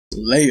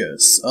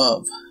Layers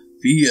of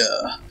Fear.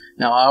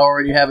 Now, I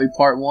already have a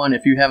part 1.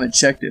 If you haven't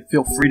checked it,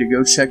 feel free to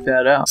go check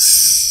that out.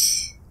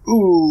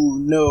 Ooh,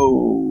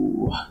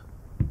 no.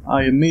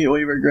 I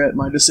immediately regret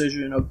my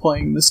decision of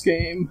playing this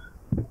game.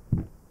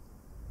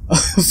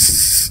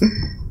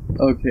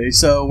 Okay,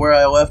 so where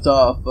I left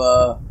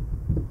off,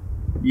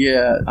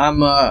 yeah,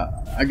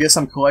 I guess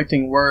I'm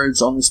collecting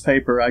words on this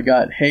paper. I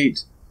got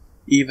hate,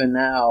 even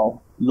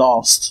now,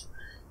 lost.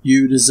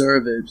 You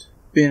deserve it.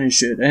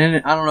 Finish it.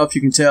 And I don't know if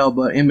you can tell,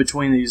 but in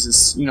between these,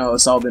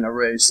 it's all been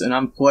erased. And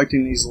I'm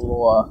collecting these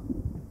little,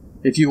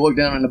 if you look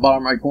down in the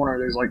bottom right corner,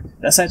 there's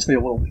that's actually a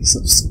little piece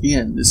of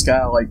skin. This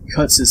guy,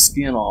 cuts his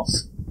skin off.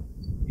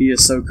 He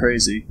is so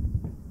crazy.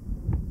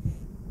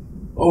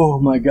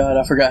 Oh my god,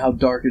 I forgot how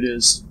dark it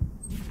is.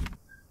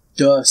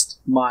 Dust,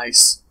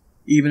 mice,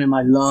 even in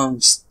my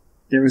lungs,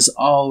 there is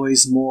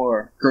always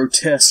more.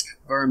 Grotesque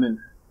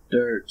vermin,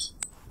 dirt.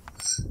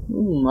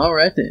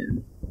 Alright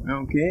then.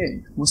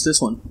 Okay, what's this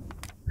one?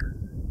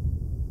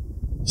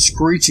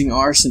 Screeching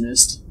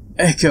arsonist,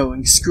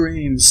 echoing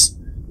screams.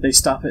 They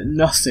stop at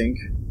nothing.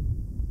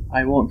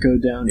 I won't go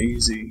down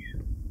easy.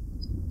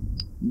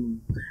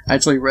 I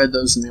actually read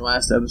those in the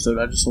last episode.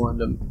 I just wanted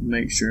to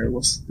make sure.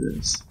 What's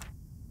this?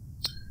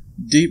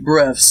 Deep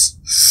breaths.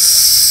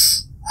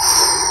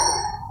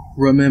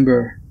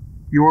 Remember,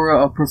 you're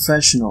a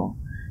professional.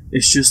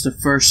 It's just the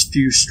first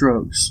few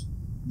strokes.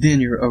 Then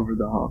you're over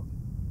the hump.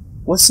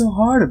 What's so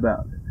hard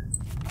about it?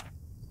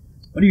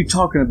 What are you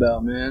talking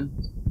about, man?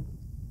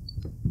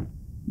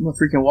 I'm gonna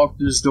freaking walk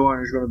through this door and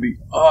there's gonna be...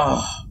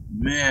 Oh,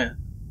 man.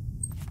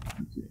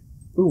 Okay.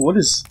 Ooh, what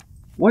is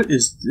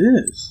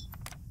this?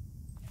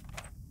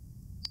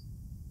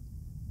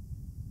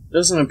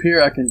 Doesn't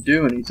appear I can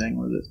do anything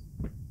with it.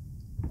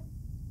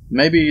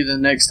 Maybe the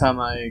next time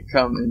I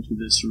come into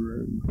this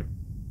room.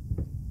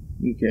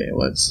 Okay,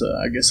 let's,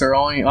 I guess our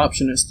only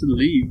option is to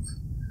leave.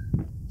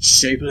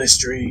 Shapeless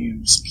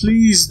dreams.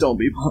 Please don't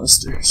be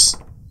monsters.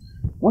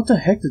 What the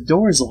heck? The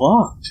door is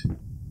locked.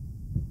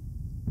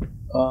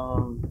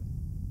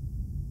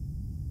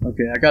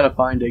 Okay, I gotta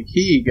find a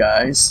key,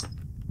 guys.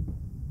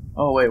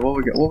 Oh wait, what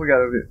we got over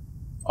here?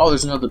 Oh,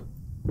 there's another.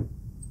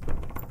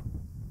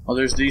 Oh,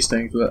 there's these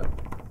things, but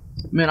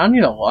man, I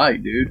need a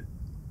light, dude.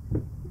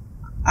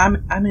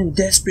 I'm in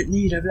desperate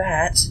need of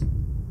light.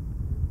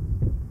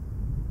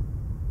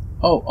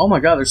 Oh my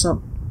god, there's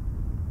some.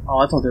 Oh,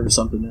 I thought there was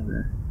something in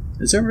there.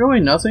 Is there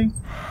really nothing?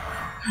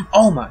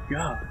 Oh my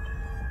god.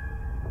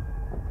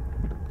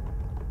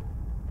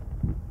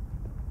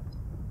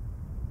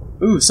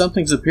 Ooh,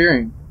 something's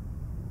appearing.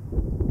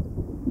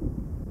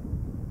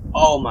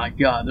 Oh my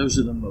god, those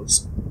are the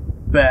most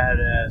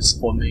badass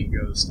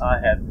flamingos I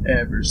have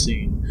ever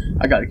seen.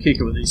 I gotta kick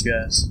it with these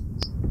guys.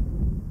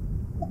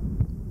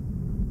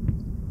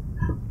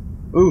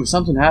 Ooh,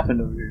 something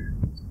happened over here.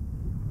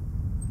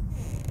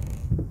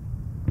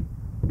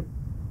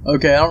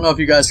 Okay, I don't know if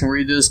you guys can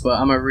read this, but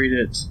I'm gonna read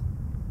it.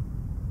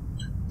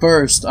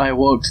 First, I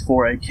looked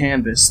for a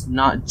canvas.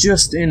 Not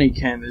just any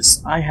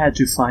canvas. I had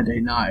to find a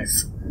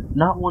knife.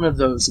 Not one of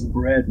those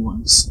bread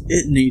ones.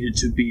 It needed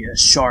to be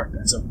as sharp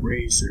as a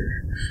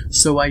razor.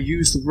 So I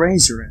used the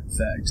razor, in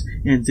fact,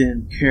 and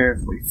then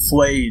carefully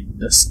flayed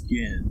the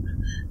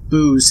skin.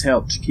 Booze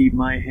helped keep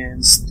my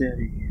hands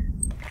steady.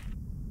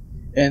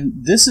 And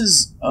this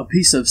is a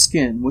piece of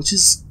skin, which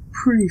is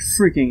pretty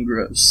freaking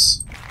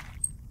gross.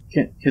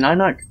 Can I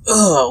not...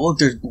 Ugh, look,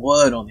 there's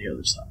blood on the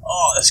other side.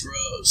 Oh, that's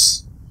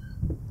gross.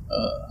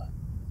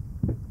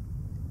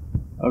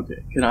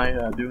 Okay, can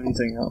I do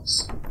anything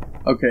else?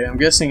 Okay, I'm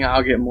guessing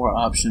I'll get more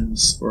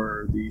options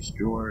for these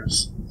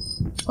drawers.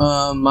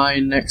 My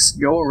next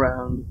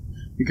go-around,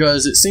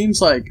 because it seems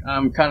like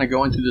I'm kind of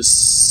going through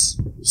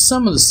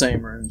some of the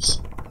same rooms.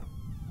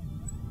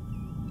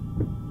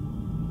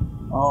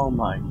 Oh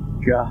my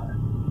god.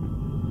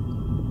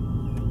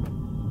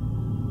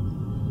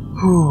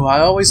 Whew, I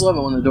always love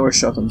it when the doors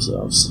shut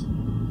themselves.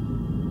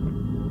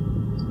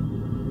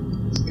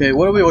 Okay,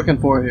 what are we looking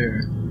for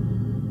here?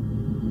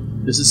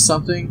 This is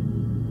something...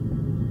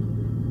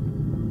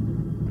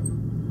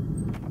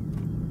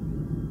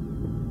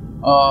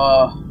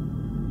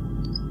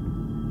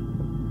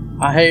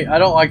 I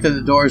don't like that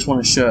the doors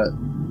want to shut.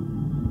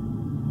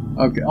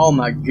 Okay, oh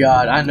my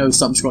god, I know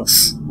something's going...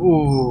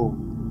 Ooh.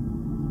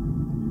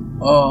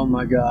 Oh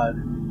my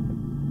god.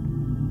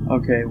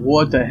 Okay,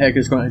 what the heck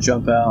is going to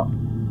jump out?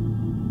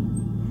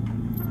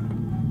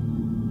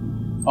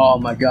 Oh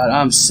my god,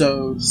 I'm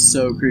so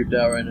creeped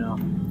out right now.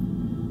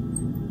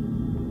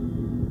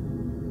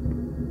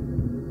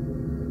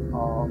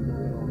 Oh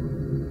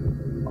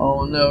no.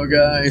 Oh no,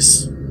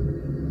 guys.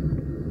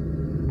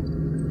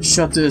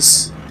 Shut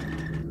this.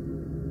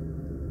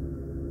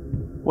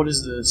 What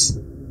is this?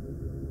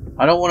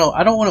 I don't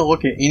want to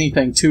look at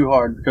anything too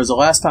hard, because the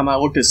last time I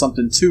looked at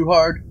something too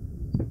hard,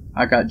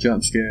 I got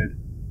jump scared.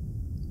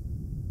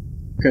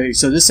 Okay,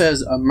 so this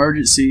says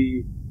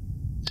emergency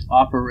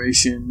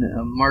operation,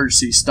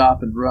 emergency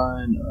stop and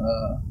run,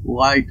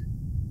 light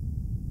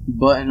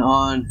button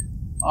on.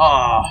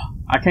 Ah,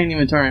 I can't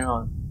even turn it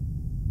on.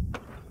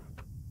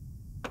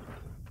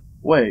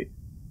 Wait,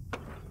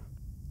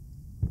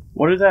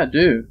 What did that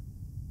do?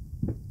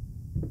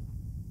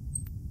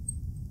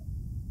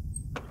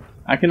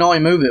 I can only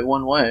move it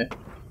one way.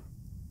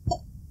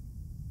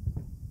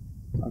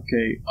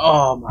 Okay.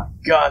 Oh my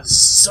god, this is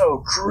so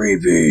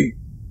creepy.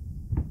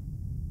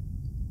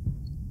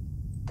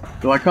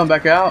 Do I come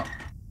back out?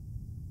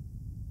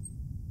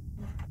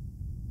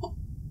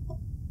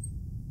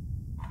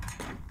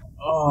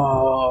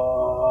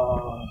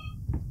 Oh,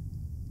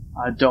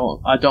 I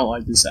don't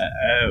like this at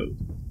all.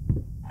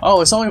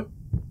 Oh, it's only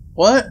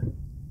what?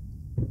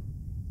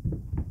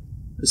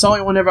 It's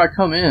only whenever I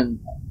come in.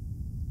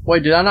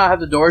 Wait, did I not have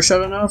the door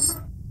shut enough?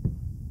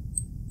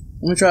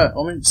 Let me try.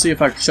 Let me see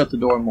if I can shut the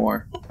door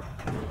more.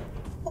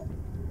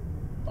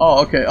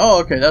 Oh, okay.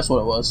 Oh, okay. That's what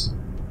it was.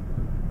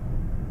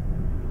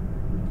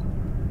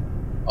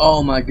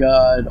 Oh my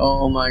god.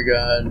 Oh my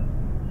god.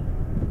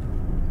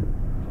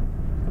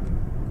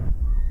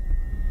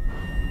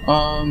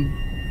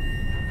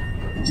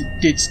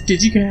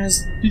 Did you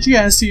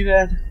guys see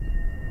that?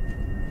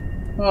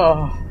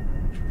 Oh.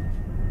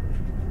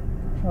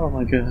 Oh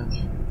my god.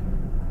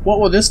 What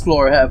will this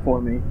floor have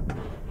for me?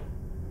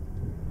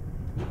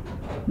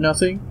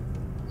 Nothing?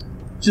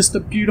 Just the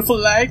beautiful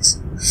lights?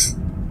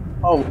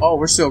 Oh,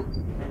 we're still...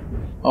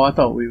 Oh, I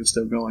thought we were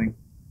still going.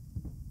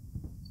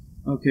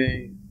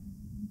 Okay.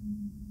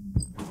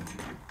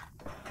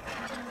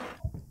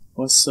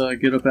 Let's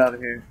get up out of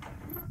here.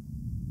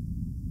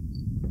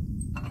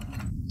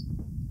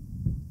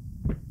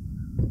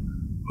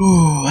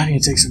 Ooh, I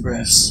need to take some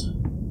breaths.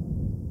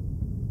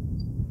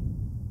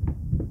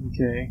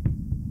 Okay.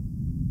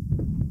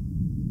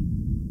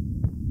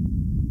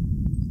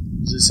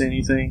 Is this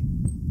anything?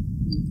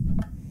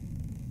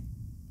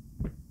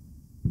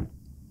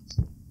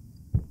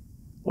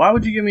 Why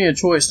would you give me a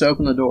choice to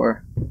open the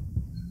door?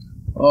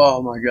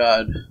 Oh my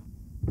god.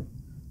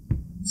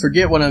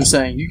 Forget what I'm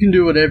saying. You can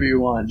do whatever you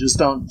want. Just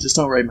don't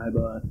raid my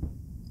butt.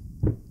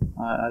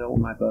 I don't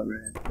want my butt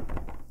raided.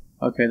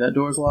 Okay, that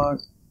door's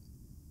locked.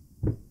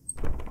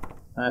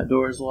 That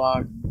door's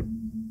locked.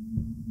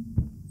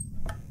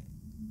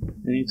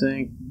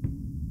 Anything?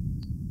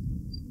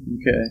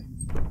 Okay.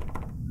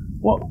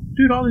 What?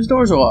 Dude, all these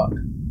doors are locked.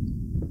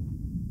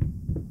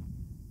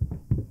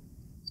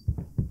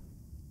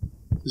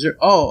 Is there...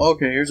 Oh,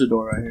 okay, here's a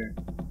door right here.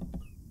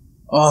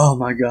 Oh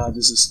my god,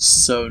 this is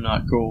so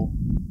not cool.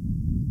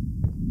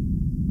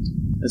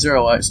 Is there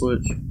a light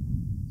switch?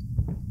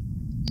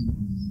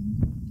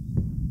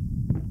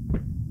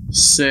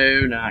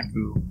 So not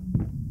cool.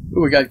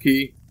 Ooh, we got a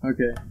key.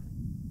 Okay.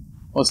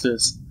 What's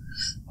this?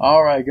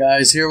 Alright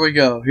guys, here we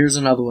go. Here's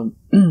another one.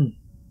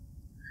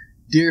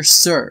 Dear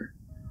Sir,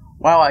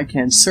 while I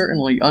can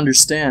certainly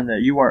understand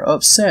that you are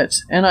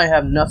upset, and I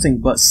have nothing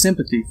but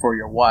sympathy for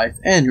your wife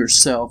and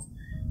yourself,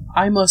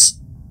 I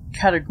must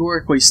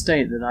categorically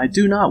state that I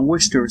do not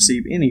wish to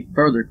receive any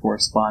further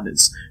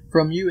correspondence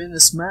from you in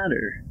this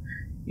matter.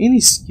 Any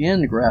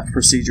skin graft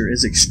procedure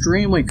is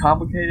extremely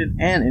complicated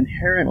and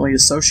inherently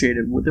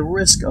associated with the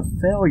risk of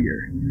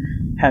failure.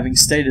 Having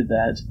stated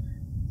that,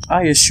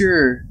 I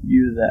assure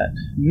you that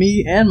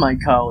me and my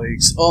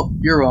colleagues, oh,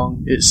 you're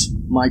wrong, it's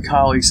my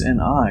colleagues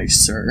and I,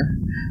 sir,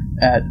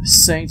 at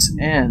Saints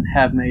Anne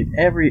have made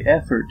every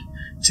effort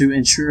to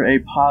ensure a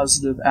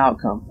positive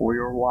outcome for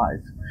your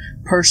wife.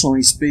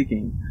 Personally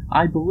speaking,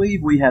 I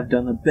believe we have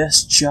done the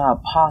best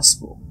job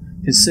possible,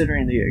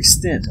 considering the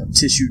extent of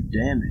tissue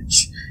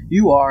damage.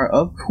 You are,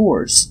 of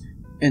course,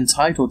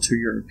 entitled to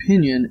your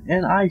opinion,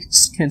 and I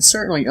can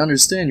certainly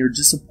understand your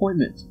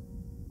disappointment.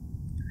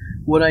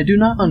 What I do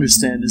not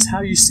understand is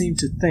how you seem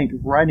to think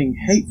writing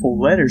hateful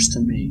letters to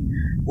me,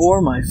 or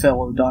my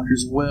fellow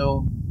doctors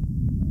will,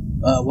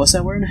 what's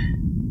that word?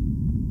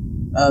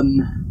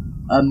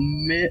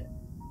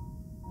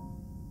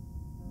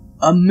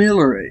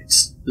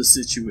 Ameliorate the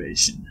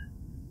situation.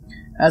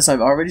 As I've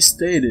already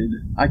stated,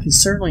 I can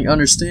certainly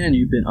understand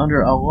you've been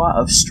under a lot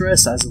of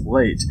stress as of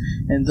late,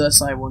 and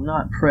thus I will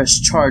not press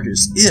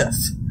charges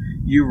if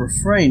you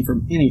refrain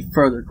from any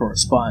further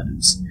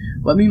correspondence.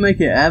 Let me make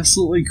it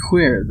absolutely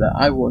clear that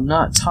I will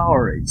not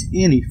tolerate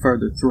any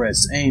further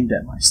threats aimed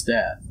at my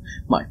staff,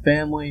 my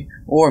family,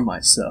 or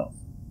myself.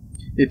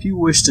 If you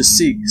wish to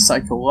seek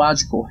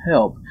psychological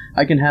help,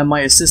 I can have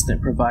my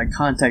assistant provide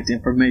contact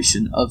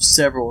information of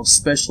several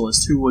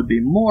specialists who would be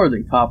more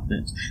than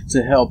competent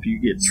to help you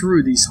get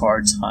through these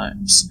hard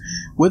times.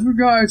 With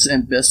regards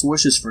and best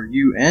wishes for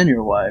you and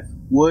your wife,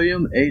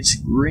 William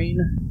H. Green,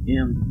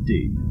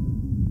 M.D.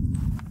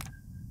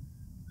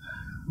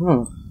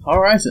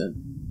 Alright then.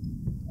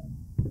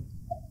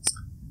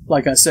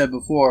 Like I said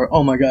before,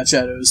 oh my god,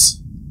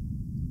 shadows.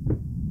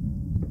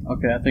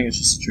 Okay, I think it's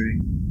just a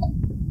tree.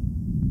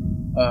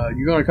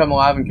 You gonna come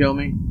alive and kill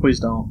me? Please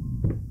don't.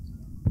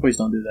 Please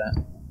don't do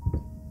that.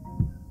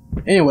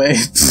 Anyway,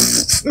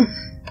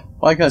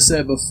 like I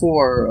said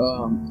before,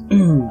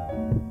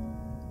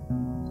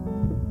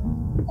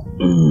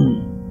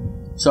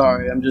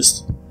 sorry, I'm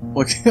just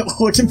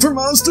looking for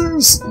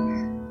monsters.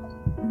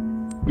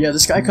 Yeah,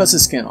 this guy cuts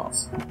his skin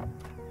off.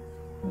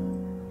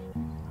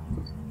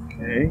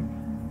 Okay.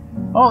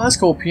 Oh, that's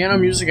cool. Piano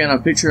music and a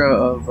picture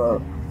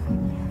of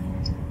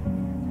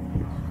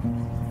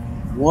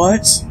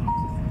What?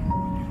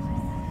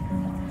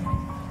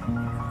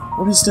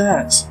 What is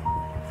that?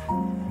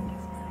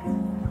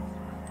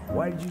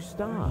 Why did you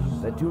stop?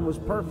 That tune was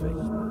perfect.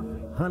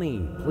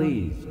 Honey,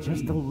 please,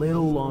 just a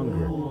little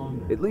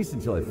longer. At least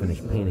until I finish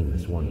painting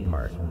this one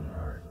part.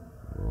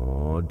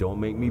 Oh, don't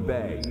make me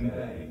beg.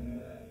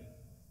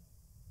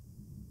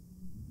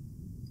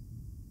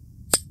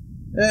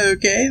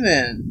 Okay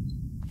then.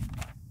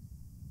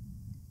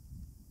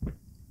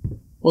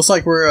 Looks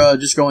like we're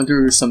just going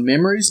through some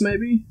memories,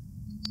 maybe?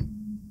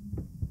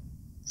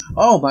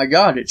 Oh my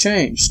god, it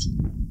changed.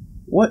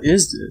 What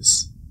is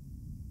this?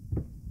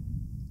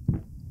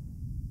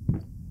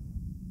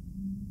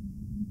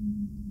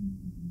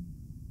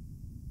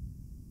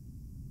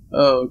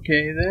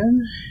 Okay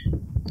then.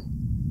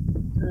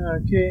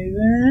 Okay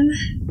then.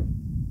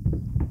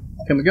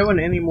 Can we go in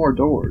any more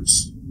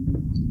doors?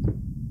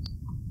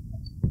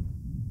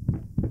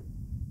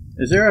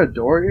 Is there a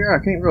door here?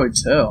 I can't really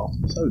tell.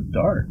 It's so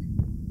dark.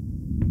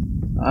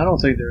 I don't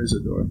think there is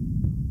a door.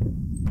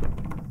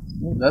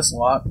 Oh, that's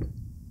locked.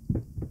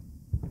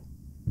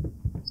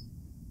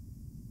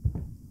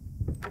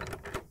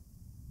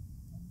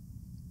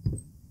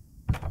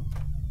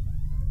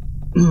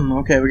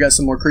 Okay, we got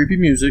some more creepy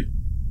music.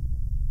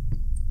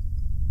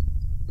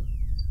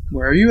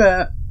 Where are you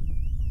at?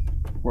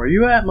 Where are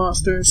you at,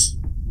 monsters?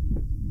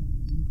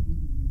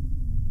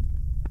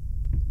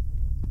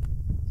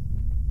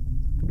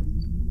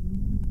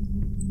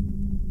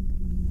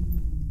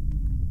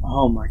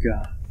 Oh my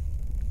god.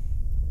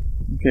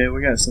 Okay,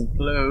 we got some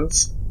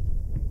clothes.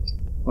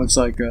 Looks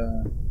like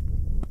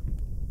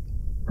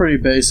pretty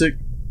basic.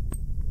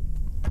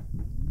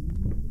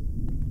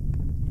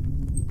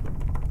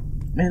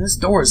 Man, this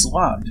door is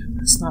locked.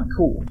 That's not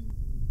cool.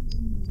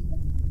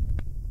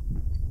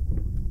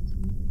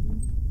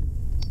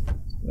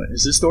 Wait,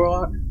 is this door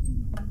locked?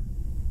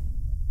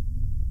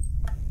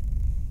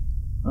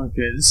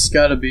 Okay, this has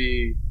got to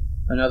be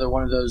another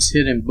one of those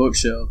hidden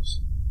bookshelves.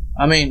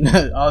 I mean,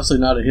 obviously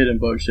not a hidden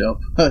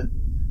bookshelf.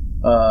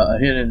 A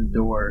hidden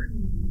door.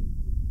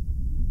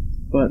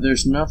 But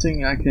there's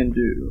nothing I can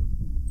do.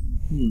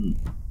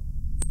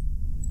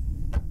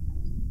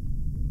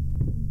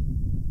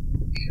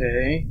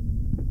 Okay.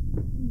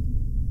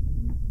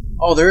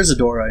 Oh, there is a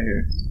door right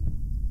here.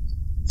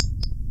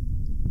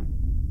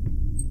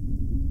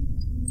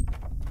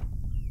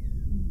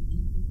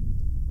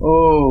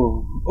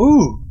 Oh.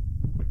 Ooh!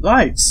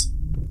 Lights!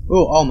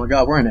 Oh my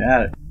god, we're in the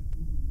attic.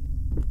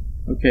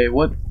 Okay,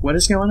 what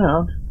is going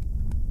on?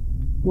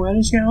 What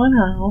is going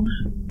on?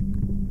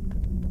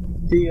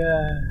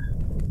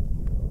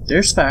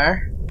 There's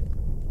fire.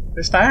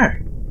 There's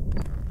fire.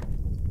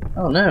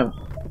 Oh no.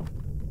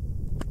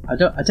 I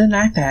don't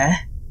like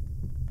that.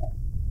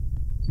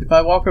 If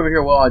I walk over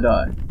here, will I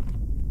die?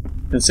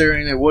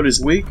 Considering that wood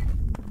is weak,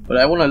 but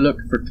I want to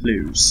look for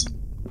clues.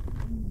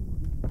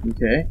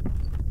 Okay.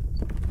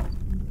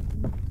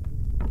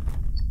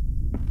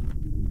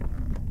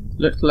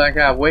 Looks like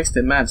I've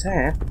wasted my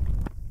time.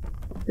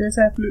 There's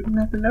absolutely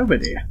nothing over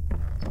there.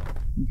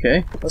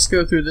 Okay, let's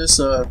go through this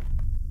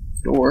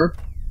door.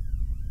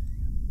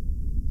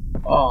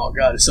 Oh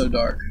god, it's so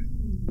dark.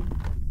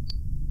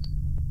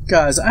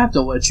 Guys, I have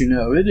to let you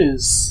know,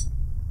 it's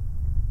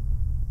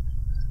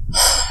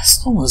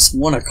almost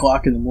 1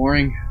 o'clock in the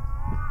morning.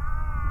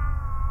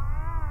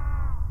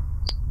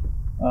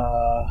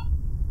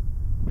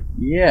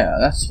 Yeah,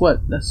 that's what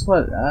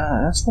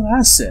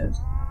I said.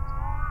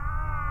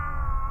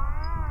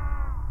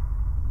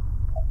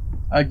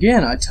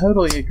 Again, I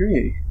totally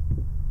agree.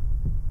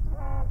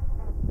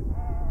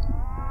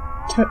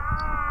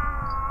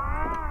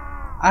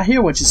 I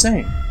hear what you're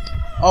saying.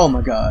 Oh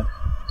my god.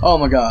 Oh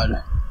my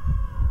god.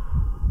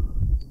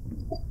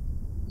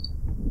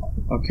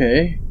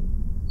 Okay.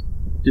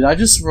 Did I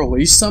just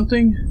release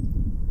something?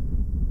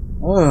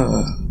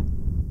 Ugh.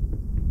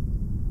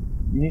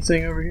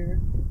 Anything over here?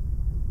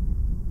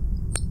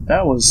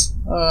 That was,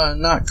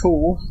 not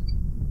cool.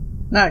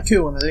 Not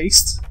cool, at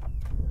least.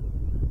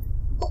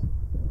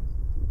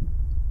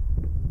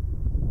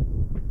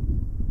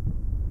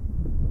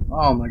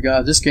 Oh my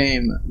god, this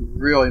game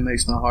really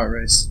makes my heart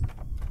race.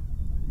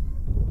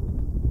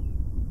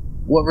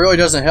 What really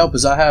doesn't help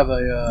is I have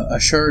a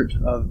shirt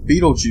of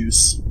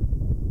Beetlejuice.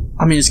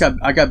 I mean,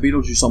 I got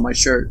Beetlejuice on my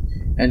shirt,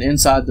 and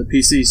inside the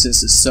PC,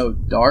 since it's so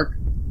dark,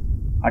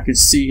 I can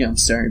see him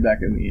staring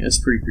back at me. It's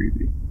pretty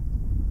creepy.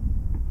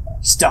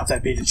 Stop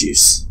that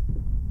Beetlejuice!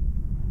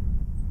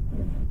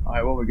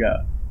 Alright, what we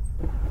got?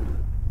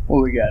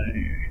 What we got in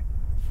here?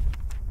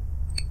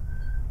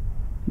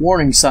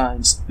 Warning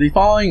signs. The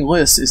following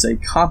list is a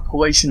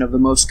compilation of the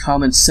most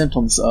common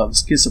symptoms of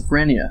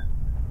schizophrenia.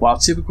 While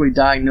typically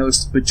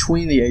diagnosed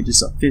between the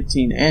ages of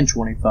 15 and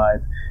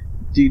 25,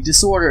 the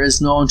disorder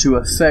is known to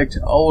affect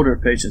older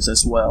patients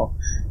as well.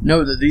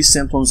 Note that these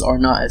symptoms are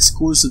not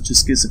exclusive to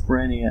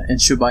schizophrenia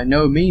and should by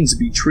no means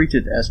be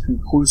treated as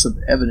conclusive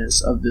evidence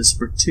of this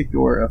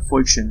particular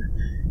affliction.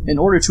 In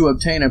order to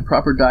obtain a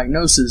proper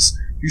diagnosis,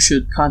 you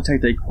should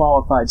contact a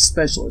qualified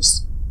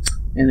specialist,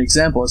 an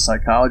example, a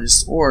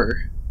psychologist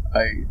or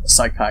a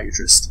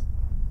psychiatrist.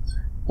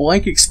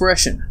 Blank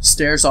expression,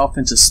 stares off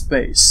into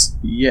space.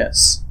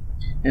 Yes.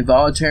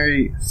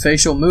 Involuntary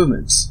facial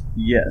movements.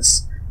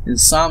 Yes.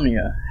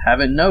 Insomnia,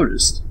 haven't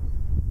noticed.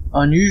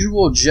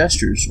 Unusual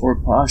gestures or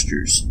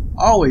postures.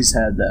 Always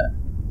had that.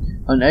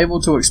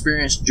 Unable to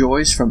experience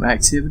joys from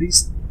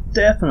activities.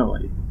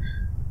 Definitely.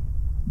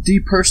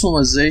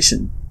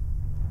 Depersonalization.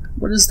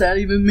 What does that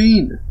even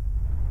mean?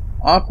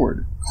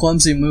 Awkward,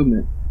 clumsy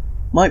movement.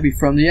 Might be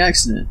from the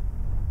accident.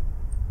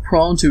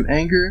 Prone to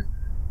anger,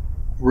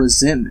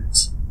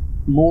 resentment.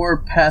 More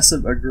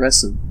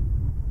passive-aggressive.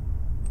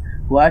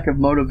 Lack of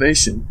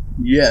motivation.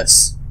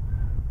 Yes.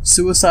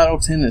 Suicidal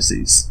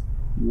tendencies.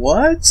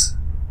 What?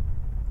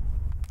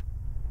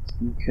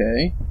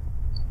 Okay.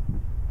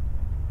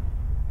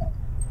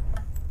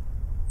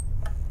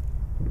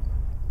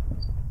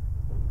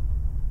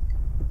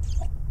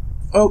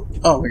 Oh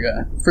my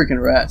god.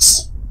 Freaking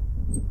rats.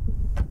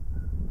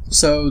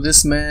 So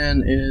this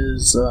man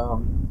is,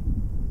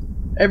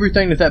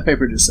 everything that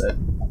paper just said.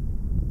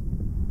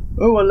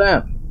 Oh, a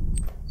lamp.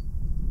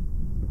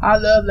 I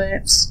love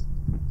lamps.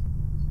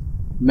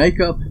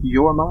 Make up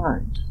your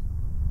mind.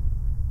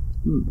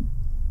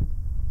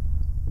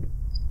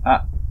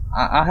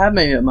 I have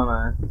made up my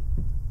mind.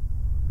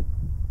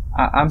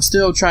 I'm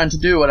still trying to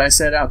do what I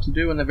set out to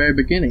do in the very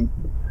beginning.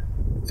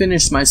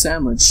 Finish my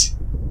sandwich.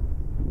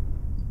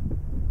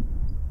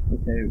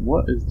 Okay,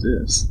 what is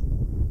this?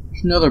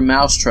 There's another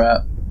mouse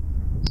trap.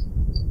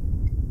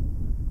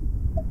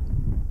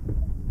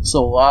 There's a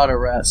lot of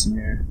rats in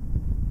here.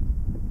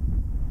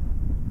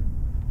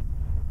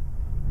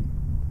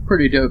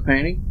 Pretty dope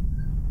painting,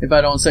 if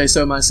I don't say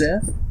so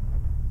myself.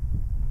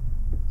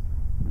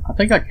 I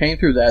think I came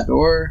through that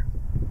door.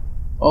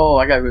 Oh,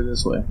 I gotta go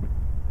this way.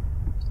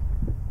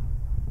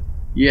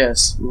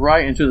 Yes,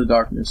 right into the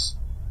darkness.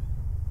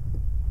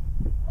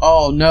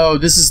 Oh no,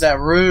 this is that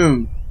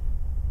room.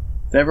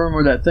 That room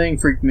where that thing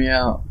freaked me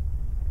out.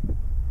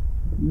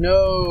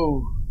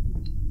 No.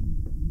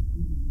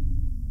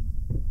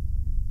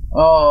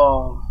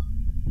 Oh.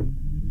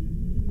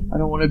 I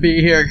don't want to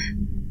be here.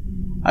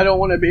 I don't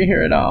want to be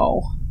here at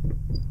all.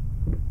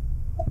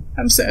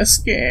 I'm so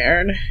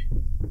scared.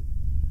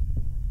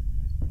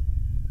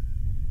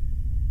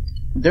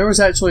 There was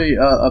actually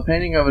a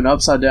painting of an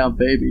upside down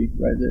baby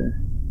right there.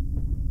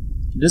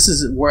 This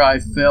is where I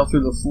fell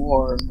through the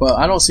floor, but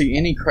I don't see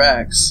any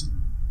cracks.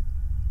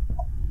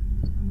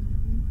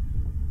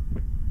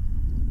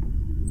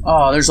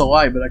 Oh, there's a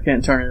light, but I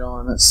can't turn it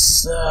on. That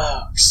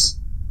sucks.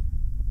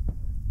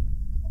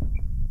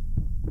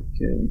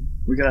 Okay,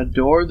 we got a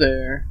door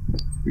there.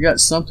 We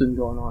got something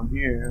going on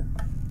here.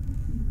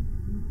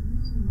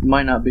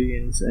 Might not be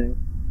anything.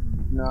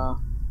 Nah.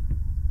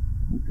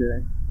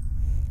 Okay.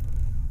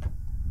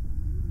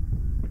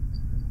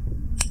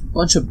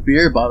 Bunch of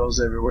beer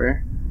bottles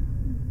everywhere.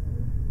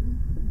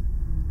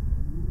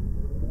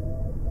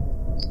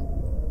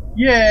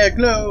 Yeah,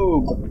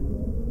 globe!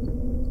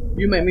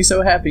 You make me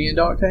so happy in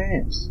dark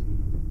times.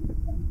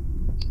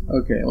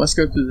 Okay, let's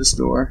go through this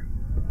door.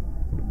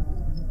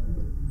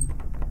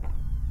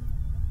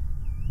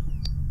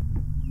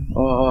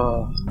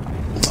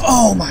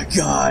 Oh my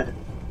god!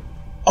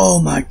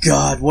 Oh my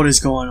god, what is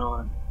going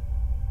on?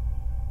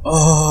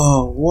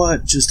 Oh,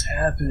 what just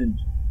happened?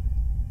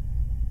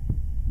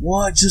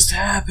 What just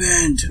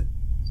happened?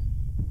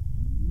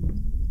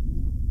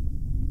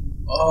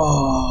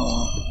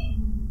 Oh.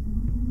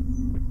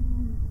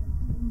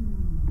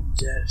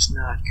 That's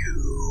not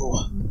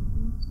cool.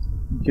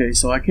 Okay,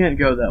 so I can't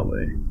go that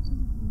way.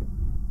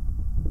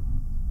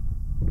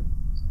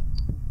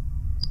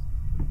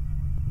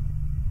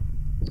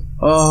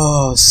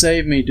 Oh,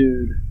 save me,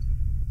 dude.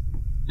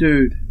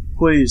 Dude,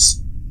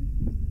 please.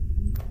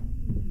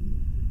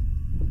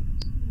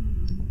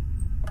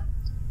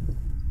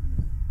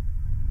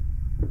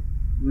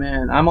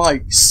 Man, I'm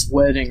like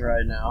sweating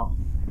right now.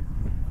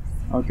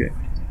 Okay.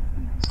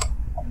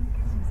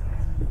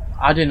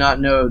 I did not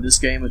know this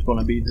game was going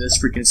to be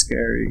this freaking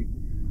scary.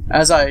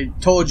 As I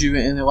told you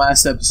in the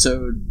last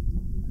episode,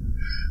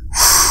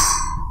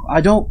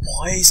 I don't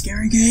play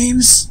scary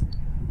games.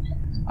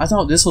 I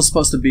thought this was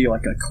supposed to be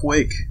like a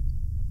quick,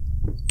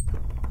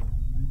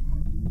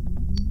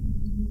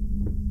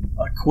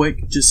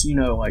 just, you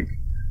know, like,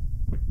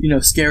 you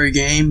know, scary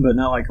game, but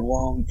not like a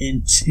long,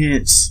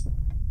 intense,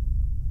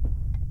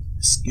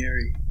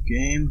 scary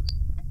game.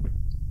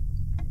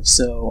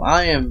 So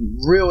I am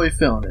really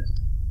feeling it.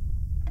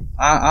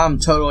 I'm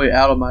totally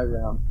out of my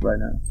realm right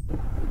now.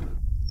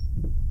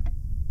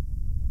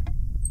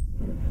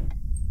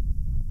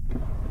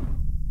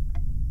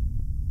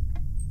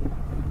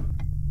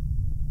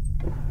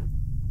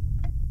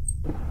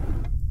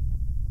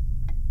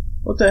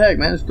 What the heck,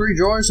 man? There's 3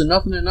 drawers and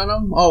nothing in none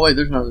of them? Oh, wait,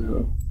 there's another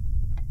drawer.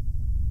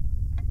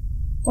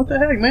 What the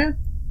heck, man?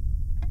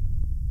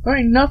 There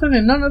ain't nothing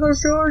in none of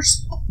those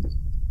drawers?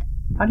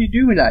 How do you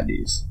do me like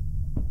this?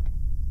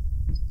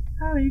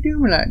 How do you do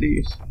me like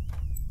this?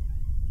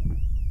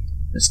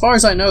 As far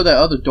as I know, that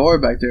other door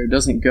back there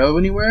doesn't go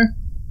anywhere.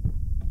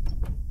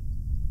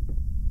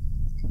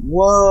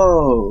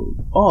 Whoa!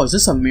 Oh, is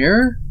this a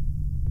mirror?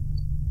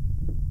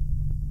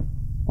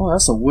 Oh,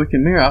 that's a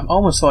wicked mirror. I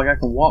almost feel like I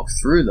can walk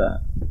through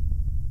that.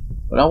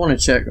 But I want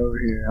to check over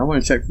here. I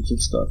want to check for some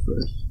stuff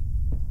first.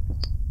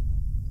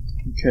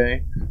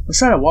 Okay. Let's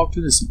try to walk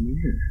through this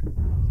mirror.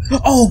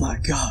 Oh my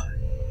god!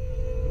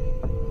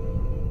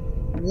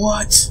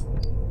 What?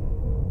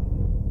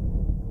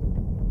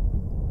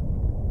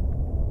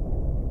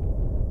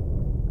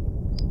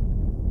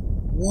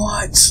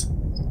 What?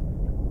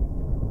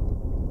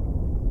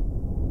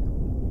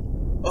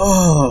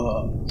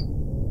 Oh.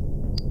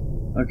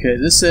 Okay,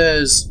 this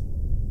says,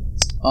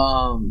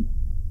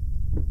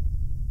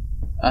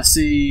 I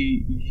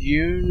see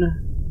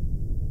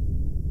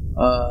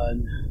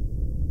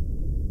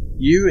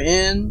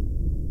U-N-N-O,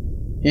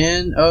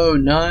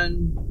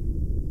 none,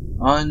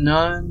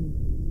 undone.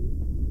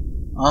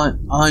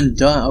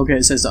 Okay,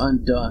 it says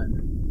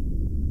undone.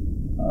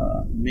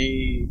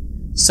 Me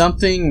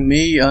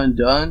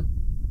undone.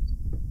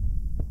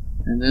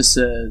 And this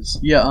says,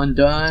 yeah,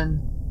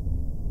 undone.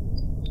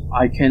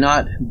 I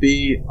cannot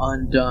be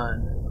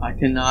undone. I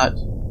cannot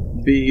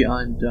be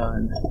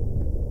undone.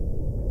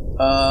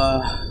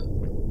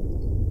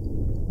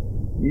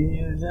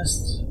 Yeah,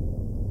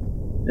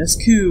 that's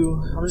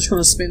cool. I'm just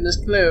gonna spin this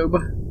globe.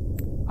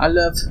 I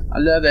love it.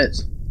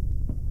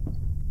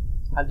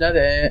 I love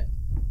it.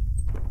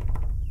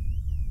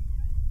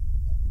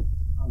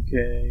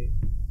 Okay.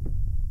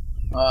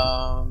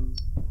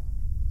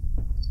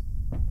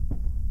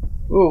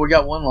 Oh, we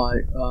got one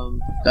light.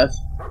 That's.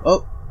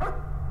 Oh.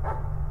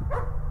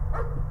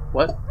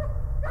 What?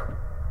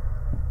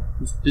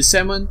 Did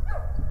someone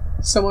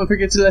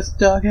forget to let the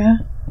dog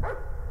out?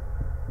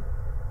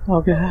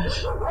 Oh god.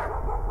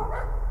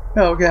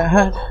 Oh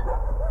god.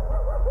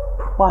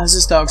 Why is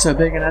this dog so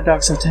big and that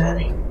dog so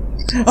tiny?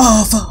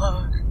 Oh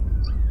fuck.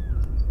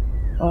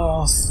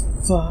 Oh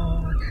fuck.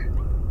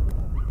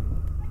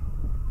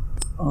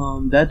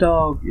 That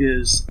dog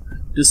is,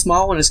 the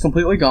small one is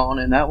completely gone,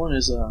 and that one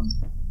is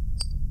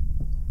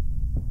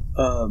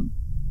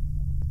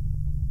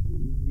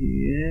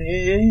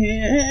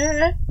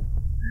yeah.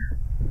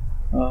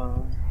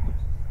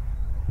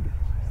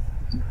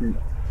 Okay.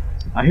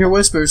 I hear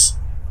whispers.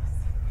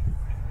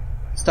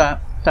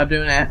 Stop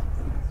doing that.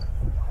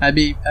 I'd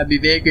be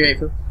very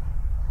grateful.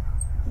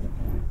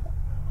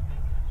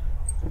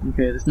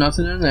 Okay, there's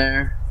nothing in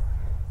there.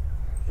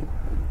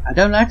 I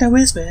don't like the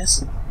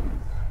whispers.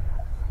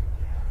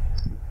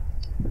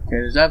 Okay,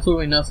 there's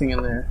absolutely nothing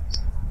in there.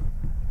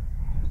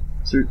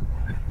 So,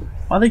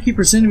 why do they keep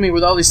presenting me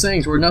with all these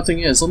things where nothing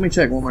is? Let me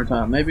check one more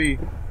time. Maybe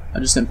I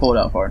just didn't pull it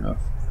out far enough.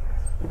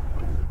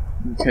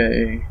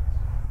 Okay.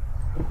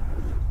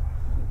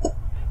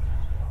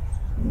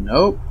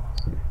 Nope.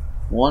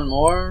 One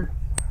more.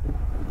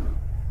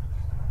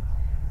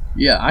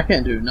 Yeah, I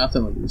can't do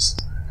nothing with this.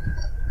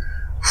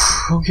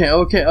 Okay,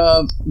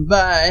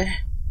 bye.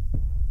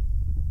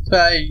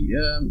 Bye,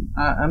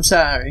 I'm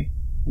sorry.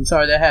 I'm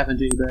sorry that happened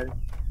to you, buddy.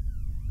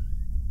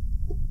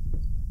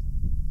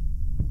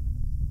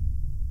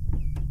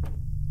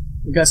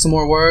 We got some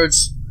more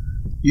words.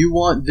 You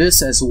want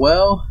this as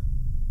well?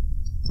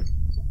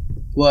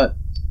 What?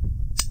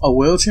 A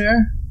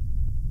wheelchair?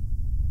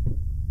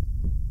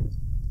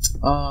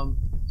 I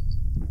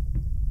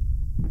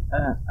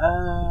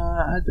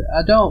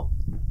don't.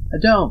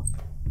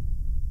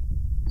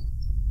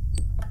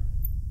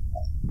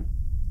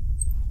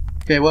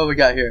 Okay, what we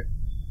got here?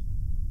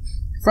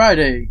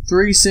 Friday,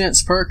 3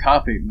 cents per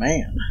copy.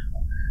 Man,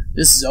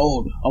 this is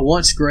old. A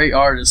once great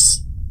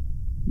artist.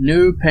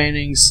 New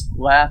paintings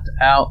laughed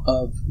out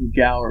of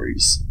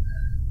galleries.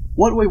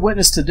 What we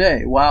witness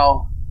today,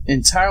 while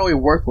entirely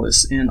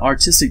worthless in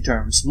artistic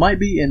terms, might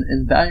be an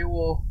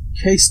invaluable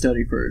case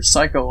study for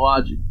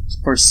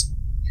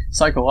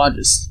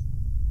psychologists.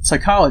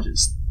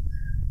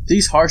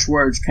 These harsh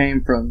words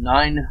came from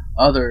none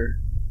other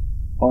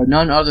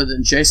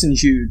than Jason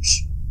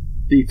Hughes.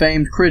 The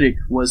famed critic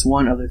was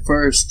one of the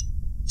first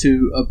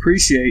to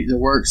appreciate the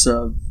works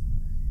of.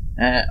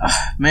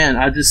 Man,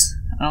 I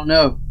don't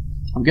know.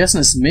 I'm guessing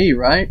it's me,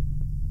 right?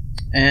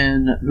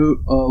 And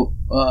who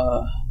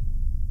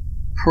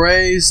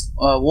praised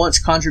once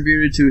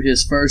contributed to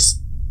his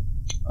first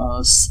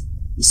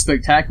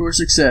spectacular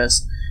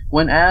success.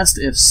 When asked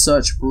if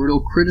such brutal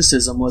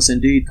criticism was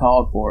indeed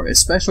called for,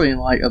 especially in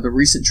light of the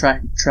recent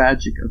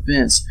tragic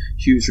events,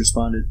 Hughes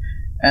responded,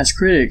 "As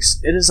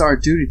critics, it is our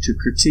duty to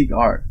critique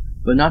art,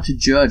 but not to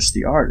judge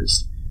the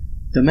artist.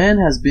 The man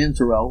has been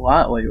through a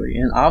lot lately,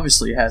 and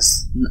obviously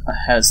has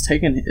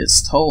taken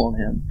its toll on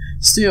him.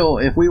 Still,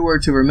 if we were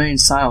to remain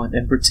silent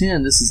and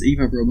pretend this is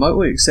even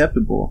remotely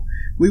acceptable,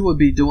 we would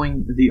be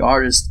doing the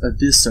artist a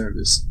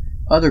disservice.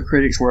 Other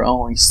critics were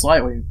only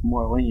slightly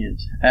more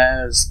lenient,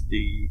 as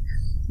the..."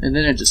 And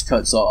then it just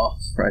cuts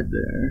off right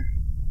there.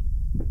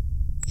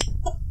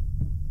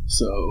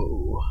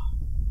 So,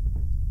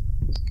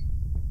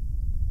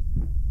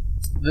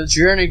 the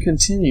journey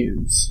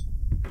continues.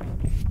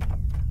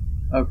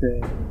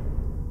 Okay.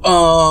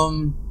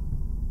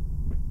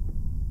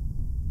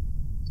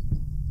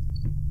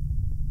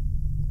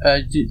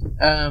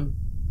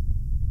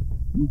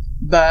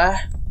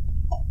 Bye.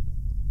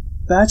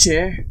 Bye,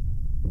 chair.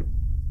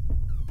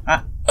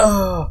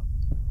 Ugh!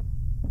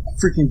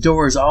 Freaking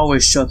doors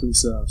always shut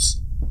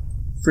themselves.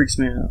 Freaks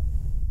me out.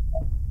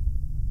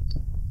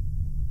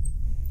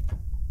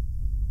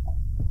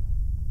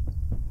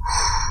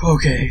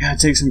 Okay, gotta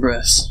take some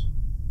breaths.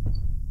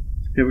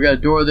 Okay, we got a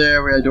door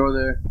there, we got a door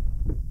there.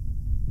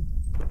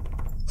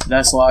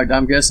 That's locked.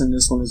 I'm guessing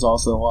this one is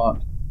also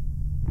locked.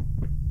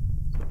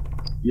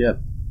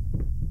 Yep.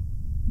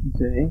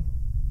 Okay.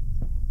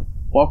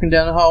 Walking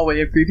down the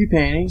hallway of creepy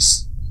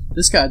paintings.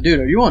 This guy, dude,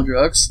 are you on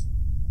drugs?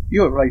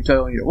 You look right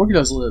telling you. Look at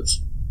those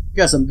lips. You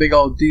got some big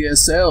old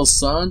DSLs,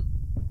 son.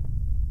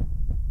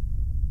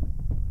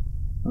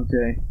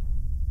 Okay.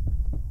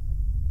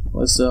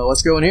 Let's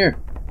go in here.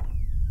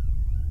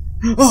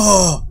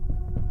 Oh!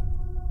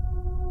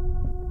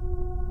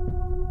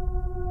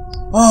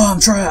 Oh, I'm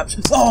trapped.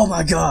 Oh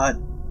my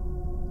god.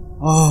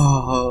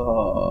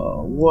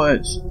 Oh,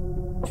 what?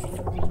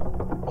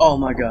 Oh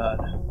my god.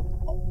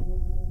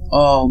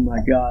 Oh my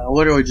god. I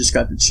literally just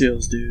got the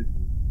chills, dude.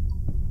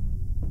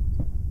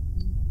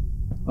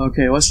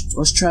 Okay,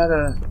 let's try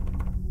to...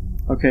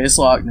 Okay, it's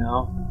locked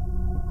now.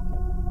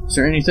 Is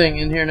there anything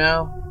in here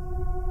now?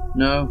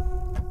 No?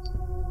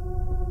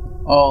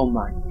 Oh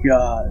my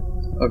god.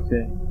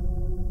 Okay.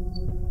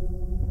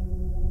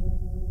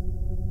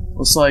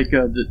 Looks like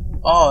it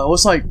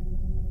looks like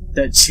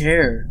that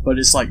chair, but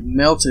it's like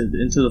melted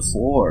into the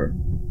floor.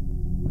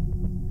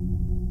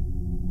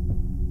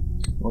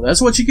 Well, that's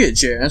what you get,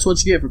 chair. That's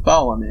what you get for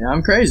following me.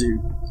 I'm crazy.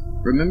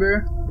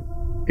 Remember?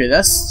 Okay,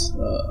 that's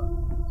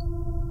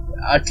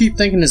I keep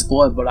thinking it's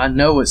blood, but I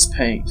know it's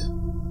paint.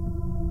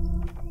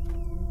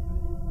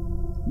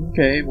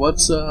 Okay,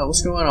 what's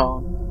going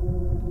on?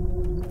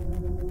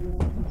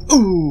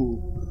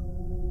 Ooh.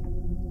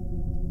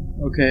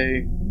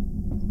 Okay.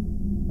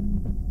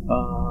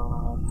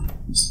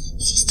 Let's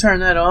just turn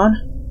that on.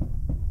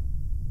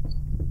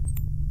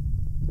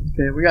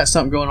 Okay, we got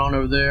something going on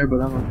over there,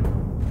 but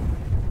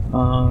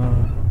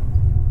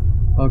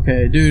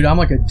okay, dude, I'm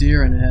like a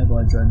deer in the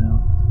headlights right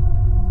now.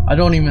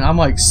 I'm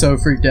like so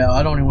freaked out.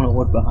 I don't even want to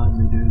look behind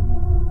me, dude.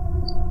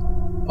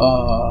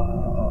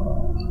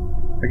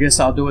 I guess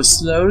I'll do it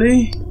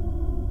slowly.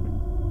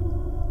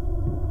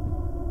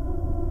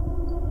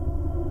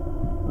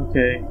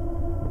 Okay.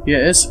 Yeah,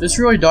 it's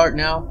really dark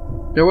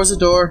now. There was a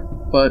door,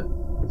 but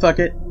fuck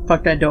it.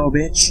 Fuck that door,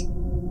 bitch.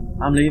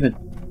 I'm leaving.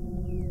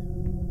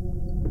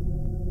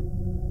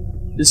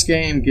 This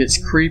game gets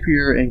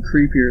creepier and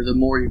creepier the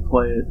more you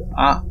play it.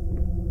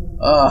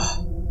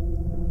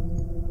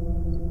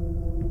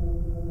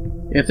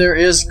 If there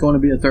is going to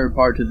be a third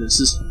part to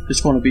this,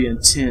 it's going to be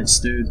intense,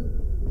 dude.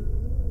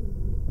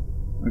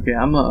 Okay,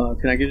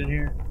 can I get in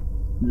here?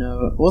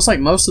 No. Well, it's like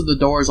most of the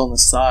doors on the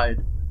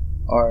side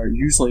are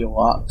usually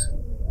locked.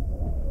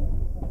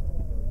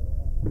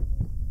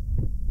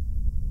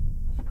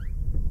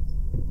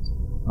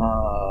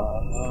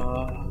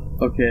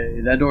 Okay,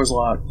 that door's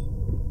locked.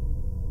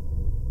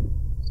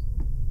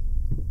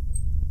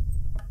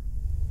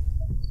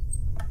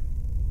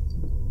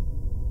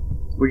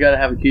 We gotta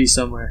have a key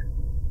somewhere.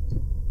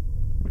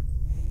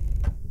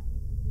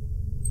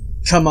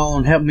 Come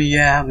on, help me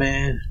out,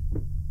 man.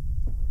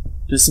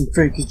 There's some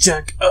freaky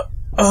junk.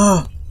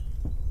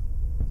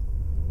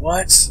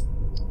 What?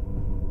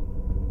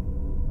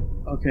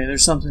 Okay,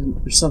 there's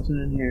something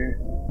in here.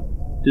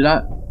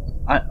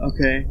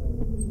 Okay.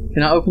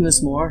 Can I open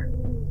this more?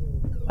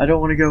 I don't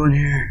want to go in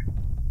here.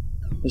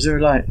 Is there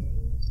a light?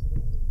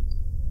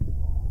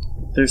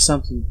 There's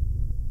something.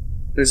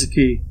 There's a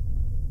key.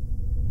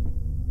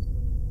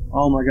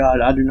 Oh my god,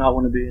 I do not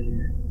want to be in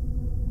here.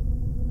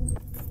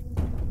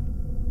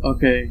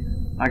 Okay,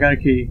 I got a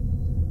key.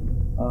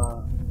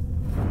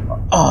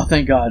 Oh,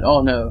 thank god.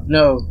 Oh no,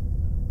 no.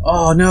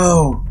 Oh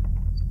no!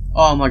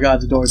 Oh my god,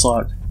 the door's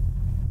locked.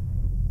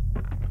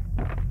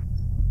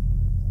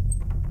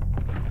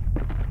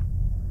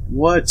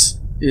 What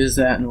is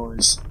that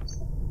noise?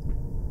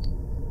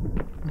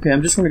 Okay,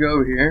 I'm just gonna go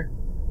over here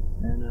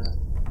and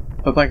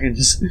hope I can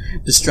just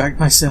distract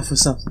myself with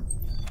something.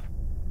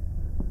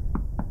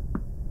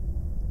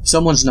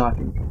 Someone's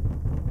knocking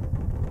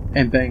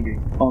and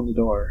banging on the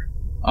door.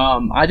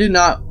 I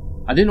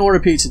didn't order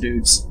pizza,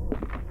 dudes.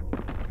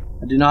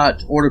 I did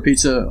not order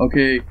pizza.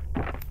 Okay.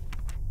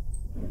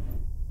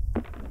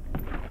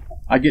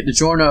 I get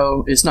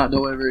DiGiorno. It's not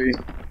delivery.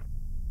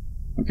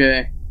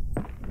 Okay.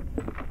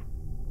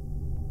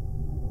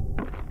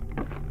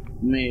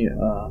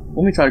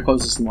 Let me try to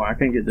close this more. I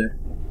can't get there.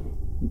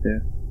 Okay.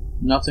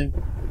 Nothing.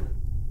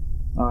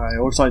 Alright,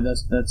 looks like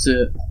that's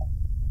it.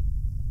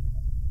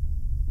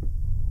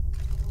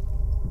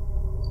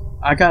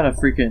 I got a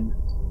freaking...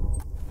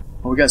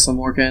 Oh, we got some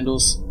more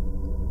candles.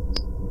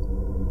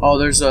 Oh,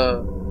 there's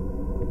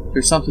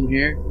something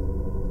here.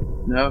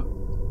 No.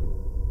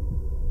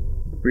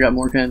 We got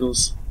more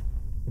candles.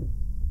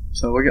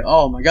 So we got...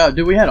 Oh my god,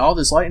 dude, we had all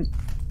this lighting.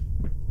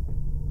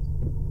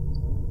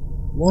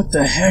 What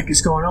the heck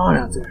is going on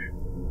out there?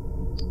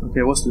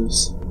 Okay, what's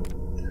this?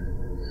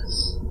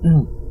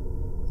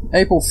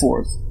 April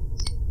 4th.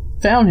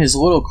 Found his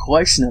little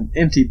collection of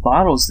empty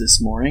bottles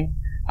this morning.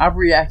 I've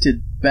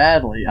reacted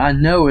badly. I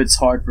know it's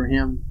hard for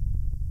him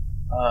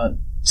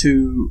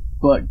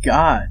but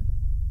God,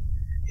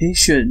 he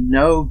should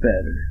know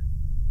better.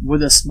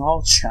 With a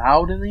small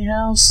child in the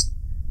house?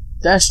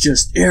 That's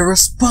just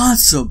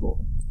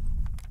irresponsible.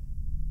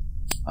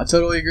 I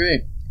totally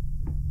agree.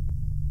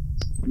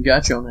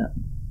 Got you on that.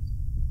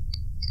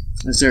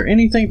 Is there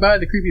anything by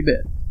the creepy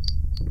bed?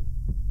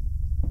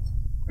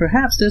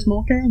 Perhaps there's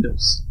more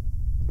candles.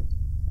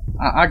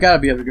 I gotta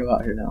be able to go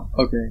out here now.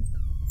 Okay.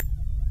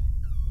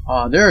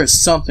 There is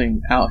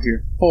something out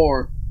here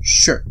for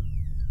sure.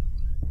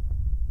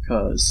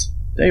 Cause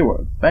they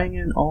were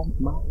banging on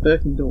my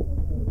fucking door.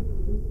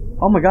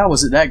 Oh my god,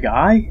 was it that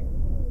guy?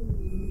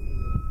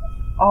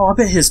 Oh, I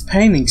bet his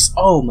paintings.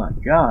 Oh my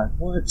god,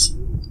 what?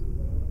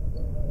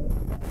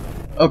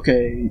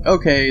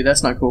 Okay,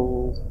 that's not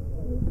cool.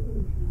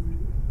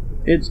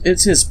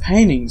 It's his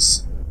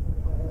paintings.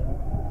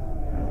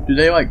 Do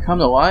they like come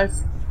to life?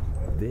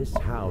 This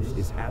house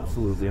is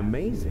absolutely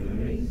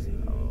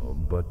amazing. Oh,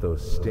 but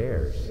those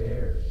stairs.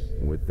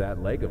 With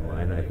that leg of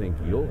mine, I think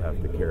you'll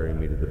have to carry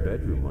me to the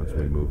bedroom once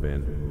we move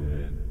in.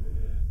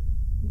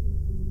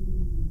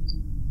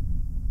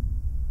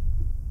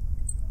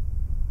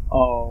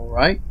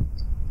 Alright.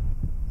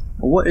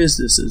 What is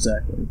this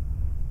exactly?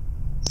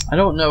 I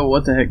don't know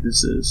what the heck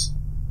this is.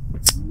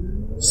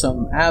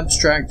 Some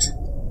abstract...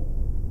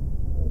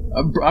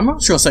 I'm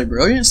not sure I'll say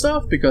brilliant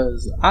stuff,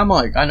 because I'm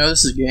like, I know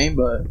this is a game,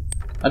 but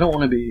I don't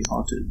want to be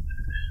haunted.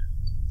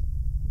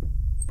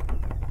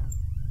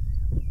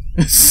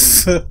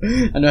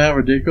 I know how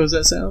ridiculous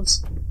that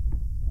sounds.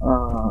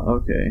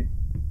 Okay.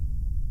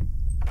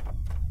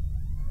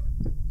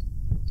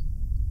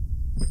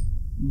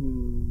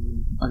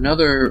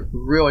 Another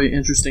really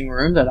interesting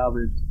room that I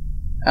would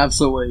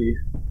absolutely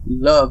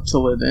love to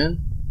live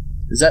in.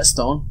 Is that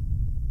stone?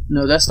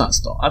 No, that's not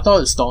stone. I thought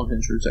it was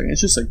Stonehenge for a second.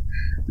 It's just a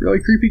really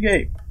creepy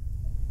gate.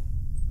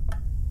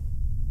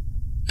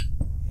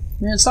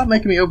 Man, stop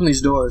making me open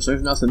these doors.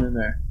 There's nothing in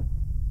there.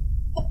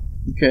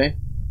 Okay.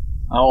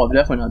 Oh, I'm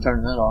definitely not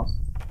turning that off.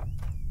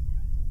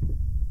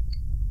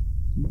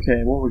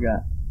 Okay, what we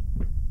got?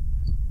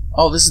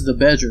 Oh, this is the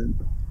bedroom.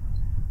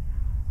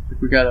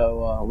 We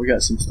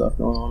got some stuff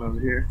going on over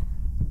here.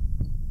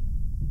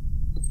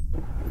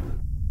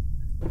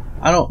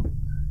 I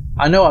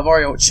know I've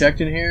already checked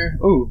in here.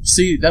 Ooh,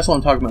 see, that's what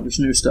I'm talking about. There's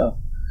new stuff.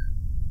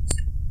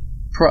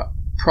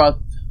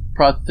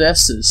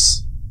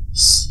 Prothesis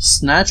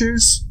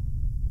snatchers,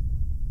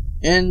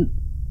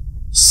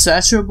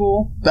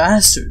 insatiable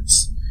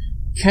bastards.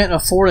 Can't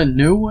afford a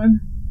new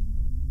one?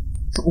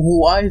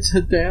 Why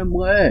the damn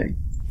leg?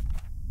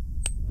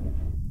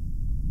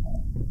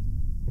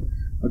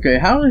 Okay,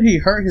 how did he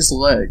hurt his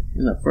leg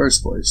in the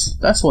first place?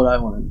 That's what I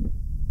want to know.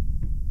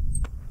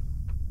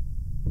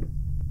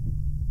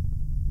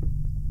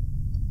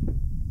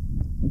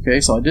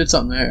 Okay, so I did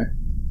something there.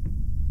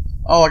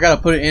 Oh, I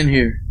gotta put it in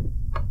here.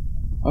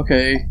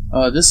 Okay,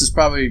 this is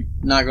probably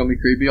not gonna be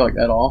creepy, like,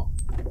 at all.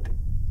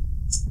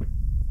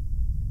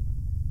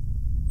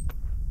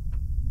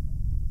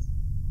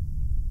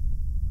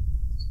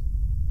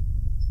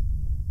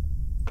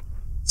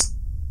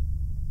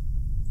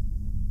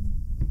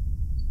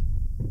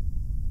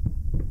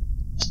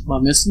 Am I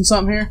missing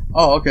something here?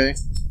 Oh, okay.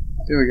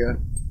 Here we go.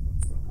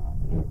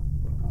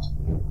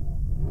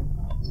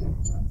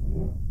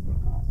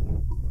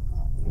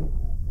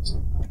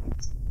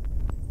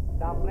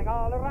 Dumpling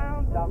all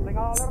around, dumpling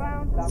all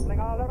around, dumpling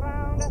all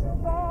around. So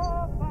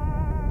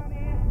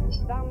funny.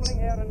 Stumbling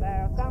here and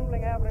there,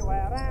 stumbling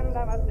everywhere, and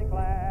I must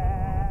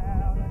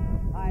declare,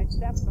 I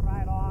stepped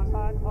right on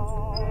her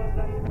toes,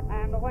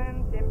 and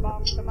when she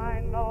bumped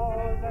my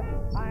nose,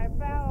 I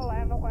fell,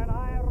 and when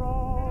I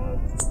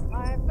rose,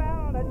 I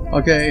fell to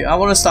Okay, I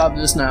want to stop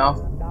this now.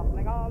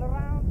 dumpling all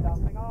around,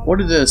 dumpling all What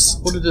did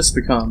this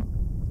become?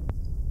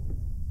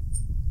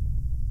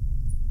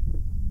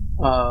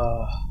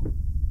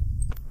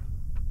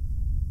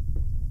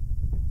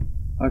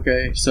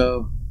 Okay,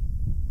 so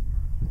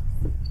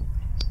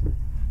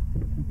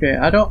okay,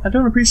 I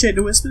don't appreciate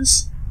the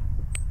whispers.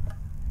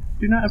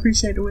 Do not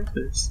appreciate the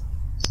whispers.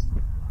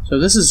 So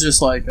this is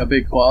just like a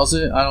big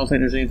closet. I don't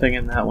think there's anything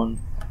in that one.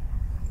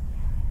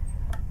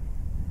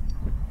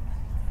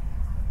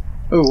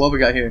 Oh, what we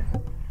got here?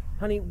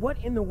 Honey, what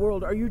in the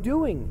world are you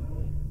doing?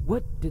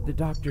 What did the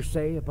doctor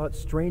say about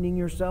straining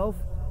yourself?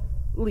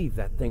 Leave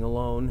that thing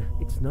alone.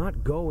 It's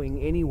not going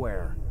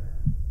anywhere.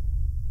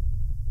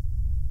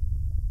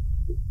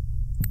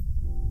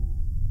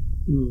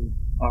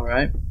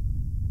 Alright.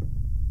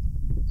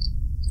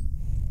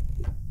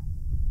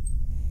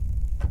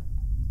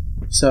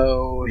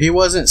 So he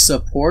wasn't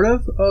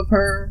supportive of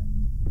her?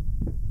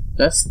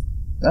 That's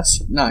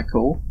not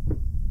cool.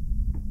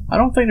 I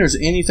don't think there's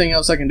anything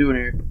else I can do in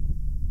here.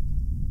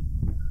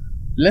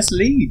 Let's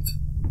leave.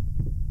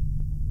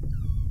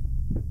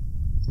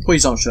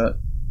 Please don't shut.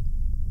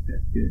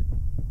 Okay, good.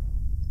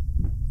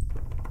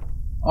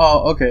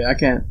 Oh, okay, I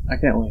can't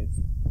leave.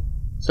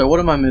 So what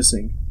am I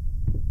missing?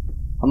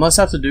 I must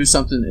have to do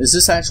something. Is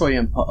this actually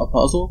a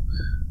puzzle?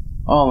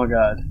 Oh my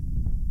god.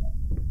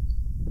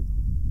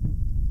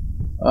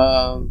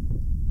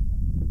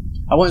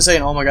 I wasn't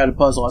saying oh my god to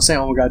puzzle. I was saying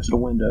oh my god to the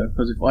window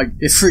because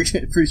it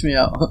freaks me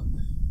out.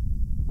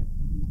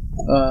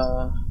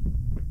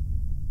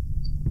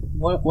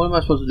 What am I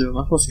supposed to do? Am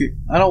I supposed to get?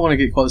 I don't want to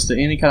get close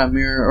to any kind of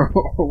mirror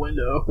or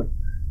window.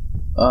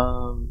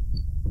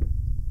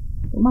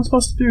 What am I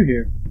supposed to do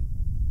here?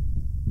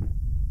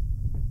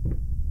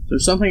 Is there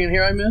something in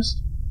here I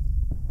missed?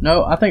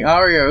 No, I think I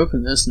already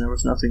opened this and there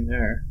was nothing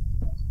there.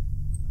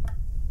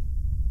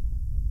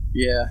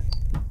 Yeah,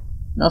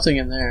 nothing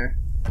in there.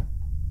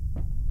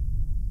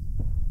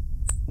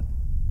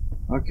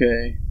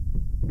 Okay.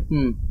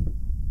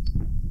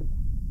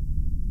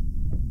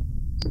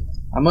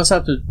 I must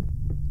have to...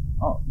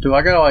 Oh, do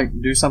I gotta like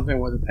do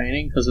something with the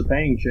painting? Because the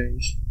painting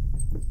changed.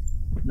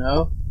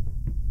 No?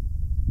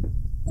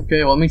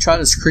 Okay, well, let me try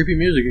this creepy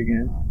music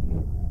again.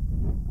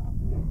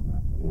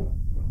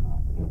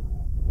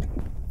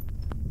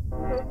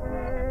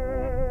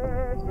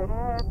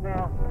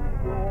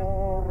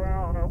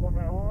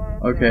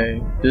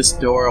 Okay, this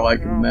door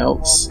like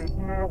melts.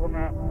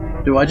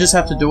 Do I just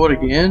have to do it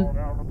again?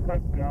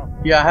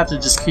 Yeah, I have to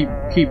just keep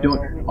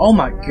doing it. Oh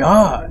my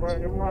god!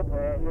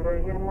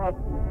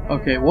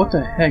 Okay, what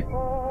the heck?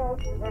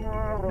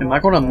 Am I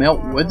gonna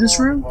melt with this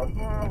room?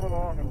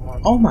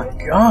 Oh my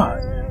god!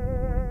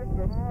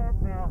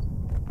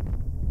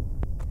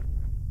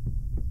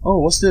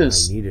 Oh, what's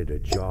this? I needed a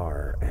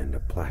jar and a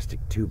plastic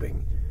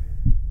tubing.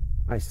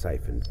 I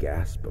siphoned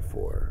gas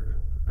before.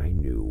 I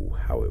knew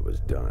how it was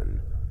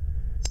done.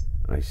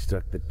 I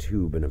stuck the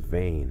tube in a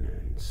vein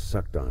and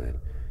sucked on it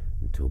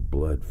until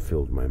blood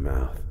filled my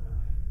mouth.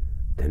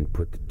 Then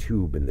put the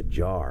tube in the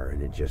jar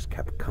and it just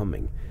kept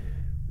coming.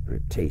 A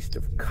taste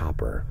of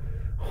copper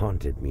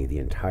haunted me the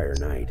entire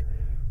night.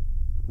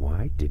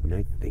 Why didn't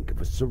I think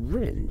of a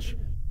syringe?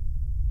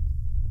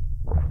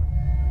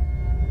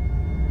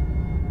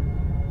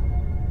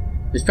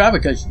 It's probably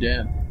because you're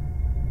dumb.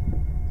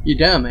 You're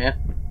dumb, man.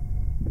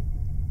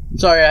 I'm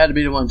sorry I had to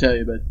be the one to tell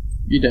you, but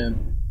you're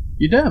dumb.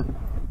 You're dumb.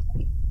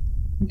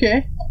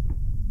 Okay.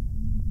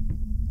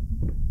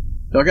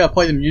 Do I gotta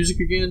play the music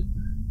again?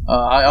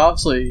 I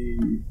obviously...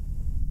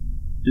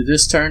 Did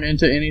this turn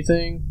into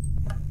anything?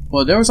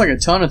 Well, there was like a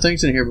ton of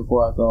things in here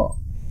before, I thought.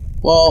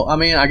 Well, I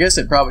mean, I guess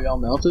it probably all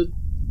melted.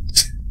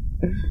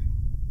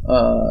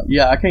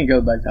 Yeah, I can't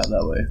go back out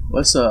that way.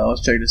 Let's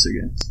check this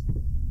again.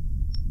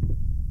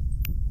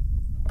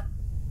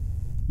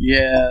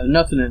 Yeah,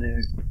 nothing in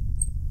here.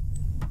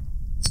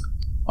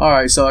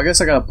 Alright, so I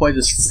guess I gotta play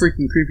this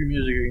freaking creepy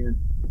music again.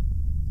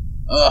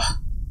 Ugh.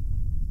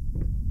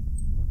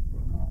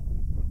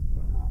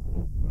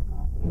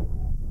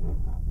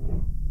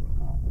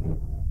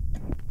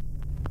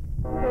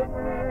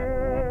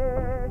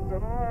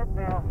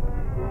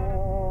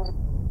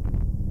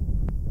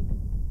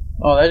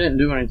 Oh, that didn't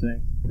do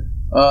anything.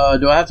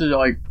 Do I have to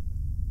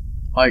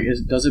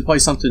does it play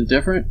something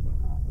different?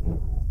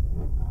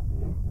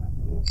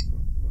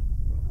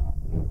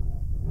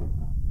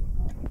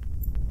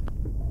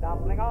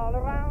 Stumbling all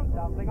around,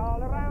 stumbling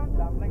all around,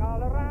 stumbling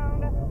all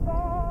around. So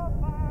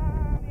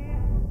funny.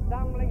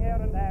 Stumbling here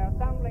and there,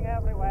 stumbling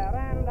everywhere,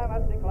 and I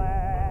must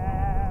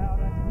declare,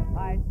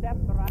 I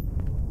stepped right.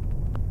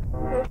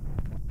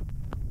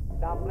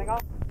 Stumbling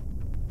all.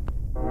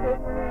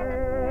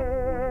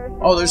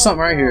 Oh, there's something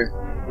right here.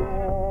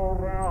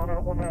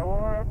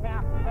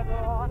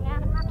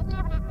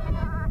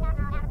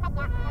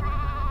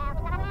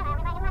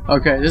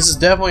 Okay, this is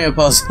definitely a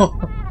puzzle.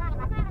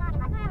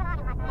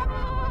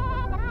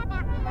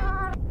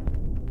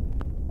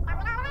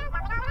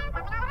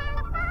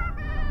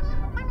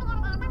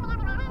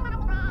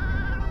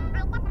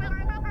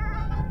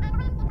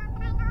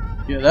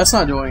 Yeah, that's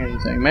not doing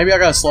anything. Maybe I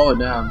gotta slow it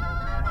down.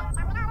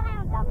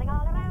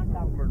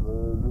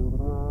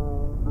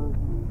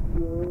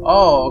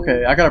 Oh,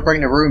 okay. I gotta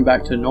bring the room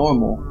back to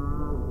normal.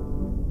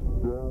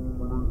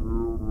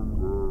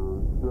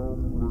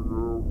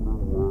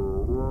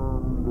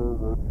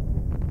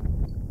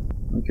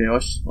 Okay,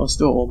 let's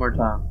do it one more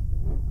time.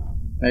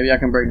 Maybe I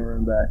can bring the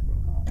room back.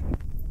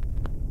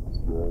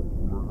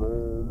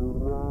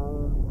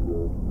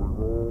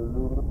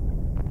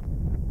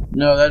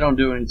 No, that don't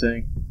do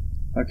anything.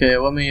 Okay,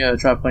 let me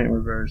try playing in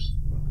reverse.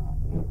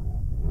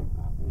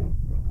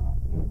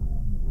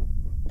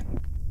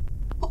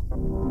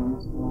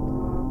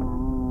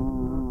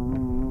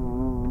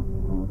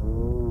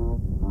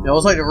 It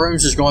looks like the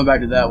room's just going back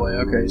to that way.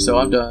 Okay, so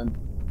I'm done.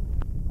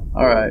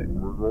 Alright.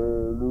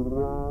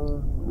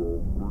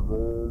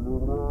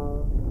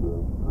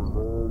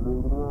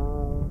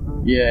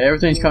 Yeah,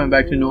 everything's coming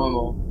back to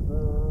normal.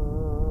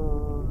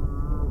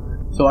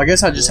 So I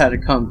guess I just had to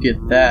come get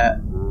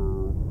that.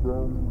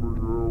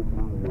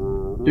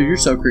 Dude, you're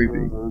so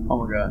creepy. Oh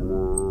my god.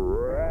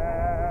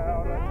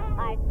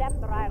 I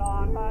stepped right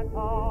on her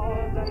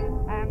toes,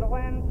 and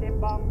when she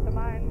bumped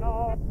my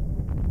nose.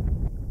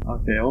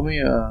 Okay, let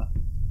me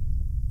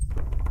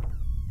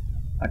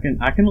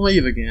I can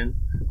leave again.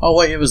 Oh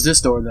wait, it was this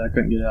door that I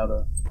couldn't get out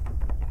of.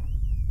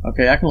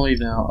 Okay, I can leave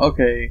now.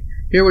 Okay,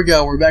 here we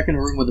go. We're back in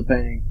the room with the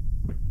painting.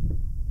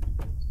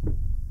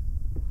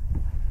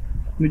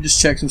 Let me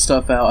just check some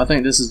stuff out. I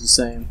think this is the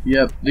same.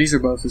 Yep, these are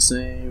both the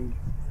same.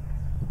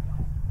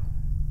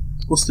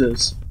 What's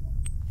this?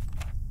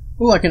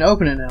 Oh, I can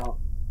open it now.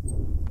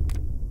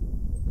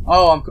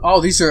 Oh,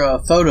 these are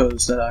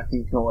photos that I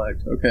can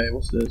collect. Okay,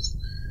 what's this?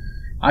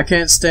 I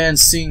can't stand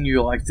seeing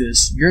you like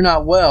this. You're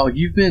not well.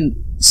 You've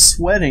been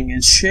sweating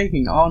and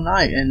shaking all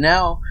night, and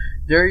now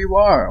there you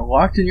are,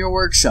 locked in your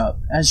workshop,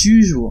 as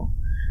usual.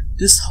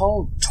 This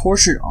whole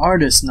tortured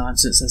artist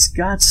nonsense has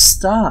got to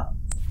stop.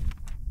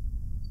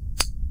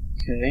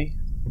 Okay.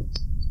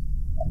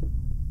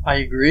 I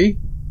agree.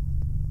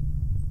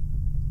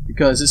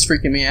 Because it's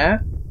freaking me out.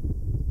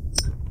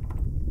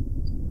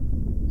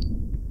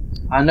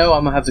 I know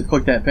I'm gonna have to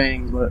click that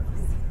painting, but...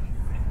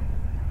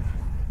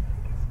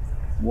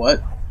 What?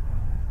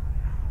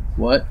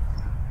 What?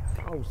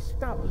 Oh,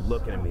 stop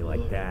looking at me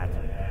like that.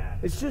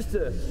 It's just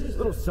a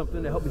little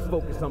something to help me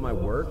focus on my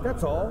work,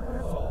 that's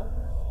all.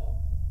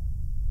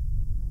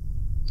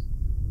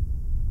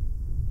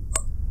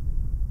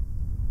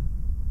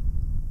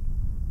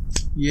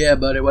 Yeah,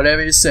 buddy,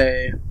 whatever you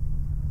say.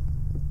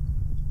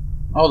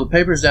 Oh, the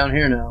paper's down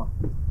here now.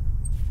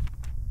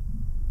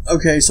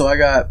 Okay, so I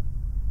got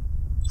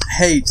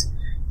hate,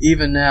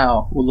 even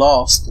now,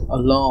 lost,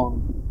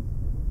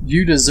 alone.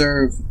 You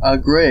deserve a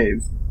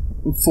grave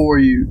before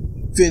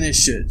you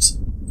finish it.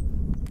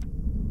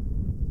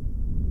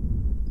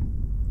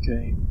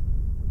 Okay.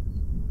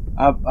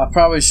 I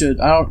probably should.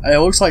 It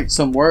looks like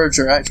some words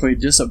are actually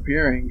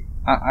disappearing.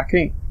 I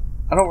can't.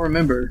 I don't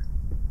remember.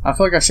 I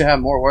feel like I should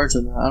have more words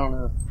than that. I don't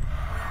know.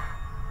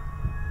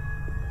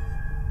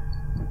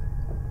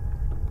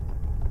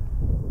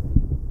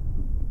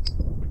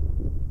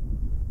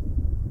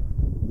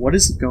 What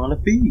is it gonna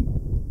be?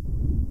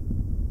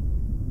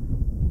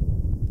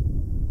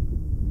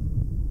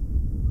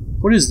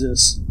 What is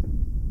this?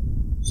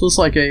 This looks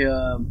like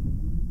a,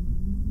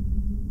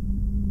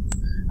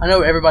 I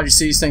know everybody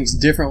sees things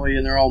differently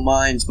in their own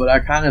minds, but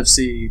I kind of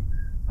see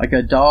like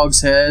a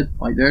dog's head,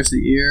 like there's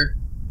the ear,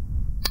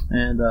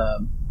 and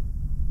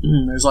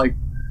there's like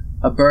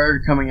a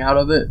bird coming out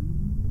of it,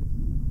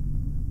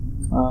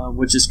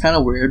 which is kind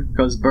of weird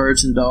because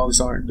birds and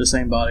dogs aren't the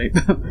same body.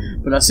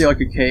 But I see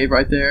like a cave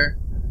right there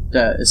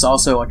that is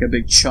also like a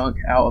big chunk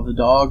out of the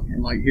dog,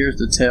 and like here's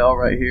the tail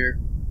right here.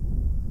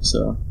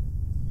 So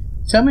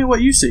tell me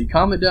what you see.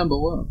 Comment down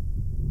below.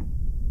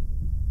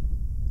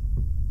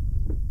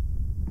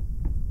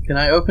 Can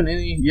I open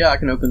any? Yeah, I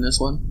can open this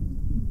one.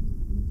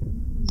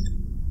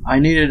 I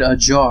needed a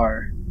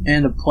jar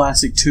and a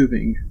plastic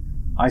tubing.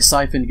 I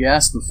siphoned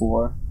gas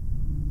before.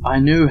 I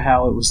knew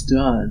how it was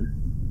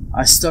done.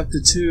 I stuck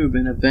the tube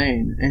in a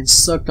vein and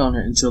sucked on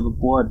it until the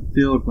blood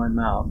filled my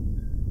mouth.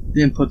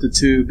 Then put the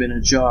tube in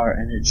a jar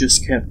and it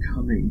just kept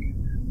coming.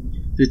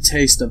 The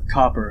taste of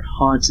copper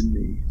haunted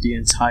me the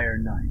entire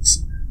night.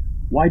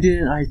 Why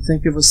didn't I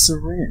think of a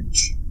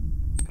syringe?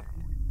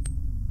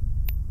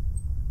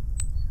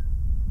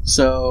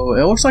 So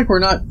it looks like we're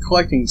not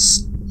collecting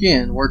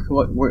skin.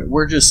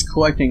 We're just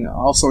collecting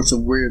all sorts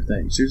of weird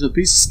things. There's a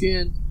piece of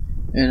skin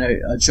and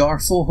a jar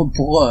full of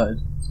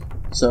blood.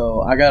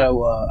 So I got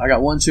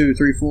 1, 2,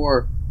 3,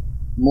 4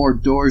 more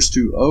doors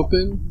to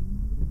open.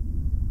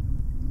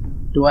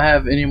 Do I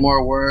have any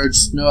more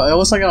words? No, it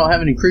looks like I don't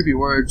have any creepy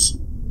words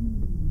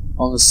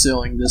on the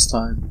ceiling this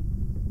time.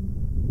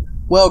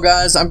 Well,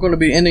 guys, I'm going to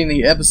be ending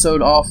the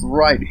episode off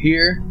right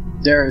here.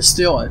 There is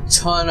still a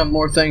ton of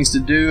more things to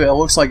do. It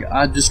looks like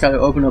I just got to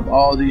open up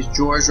all these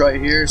drawers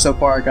right here. So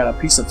far, I got a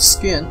piece of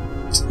skin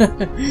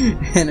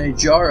and a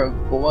jar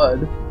of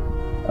blood.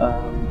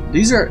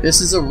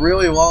 This is a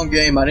really long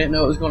game. I didn't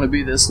know it was going to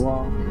be this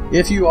long.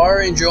 If you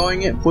are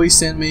enjoying it, please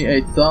send me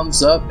a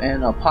thumbs up,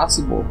 and a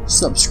possible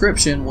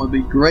subscription would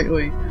be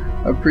greatly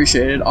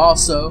appreciated.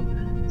 Also,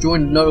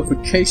 join the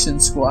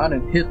notification squad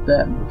and hit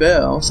that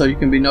bell so you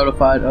can be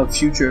notified of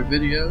future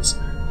videos.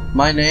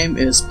 My name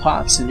is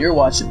Pops, and you're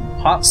watching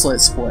Pops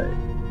Let's Play.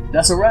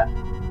 That's a wrap.